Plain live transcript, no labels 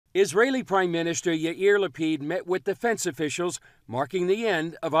Israeli Prime Minister Yair Lapid met with defense officials, marking the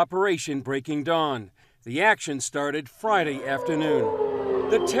end of Operation Breaking Dawn. The action started Friday afternoon.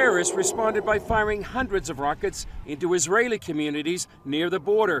 The terrorists responded by firing hundreds of rockets into Israeli communities near the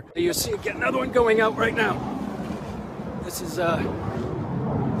border. You see another one going out right now. This is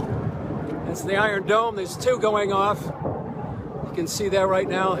that's the Iron Dome. There's two going off. You can see that right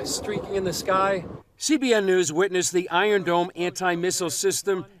now, streaking in the sky. CBN News witnessed the Iron Dome anti-missile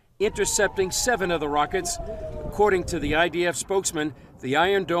system intercepting 7 of the rockets. According to the IDF spokesman, the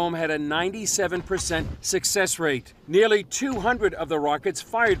Iron Dome had a 97% success rate. Nearly 200 of the rockets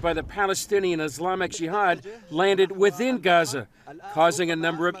fired by the Palestinian Islamic Jihad landed within Gaza, causing a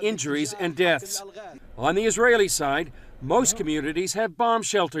number of injuries and deaths. On the Israeli side, most communities have bomb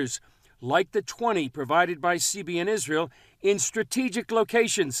shelters, like the 20 provided by CBN Israel in strategic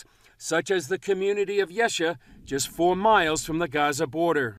locations, such as the community of Yesha, just 4 miles from the Gaza border.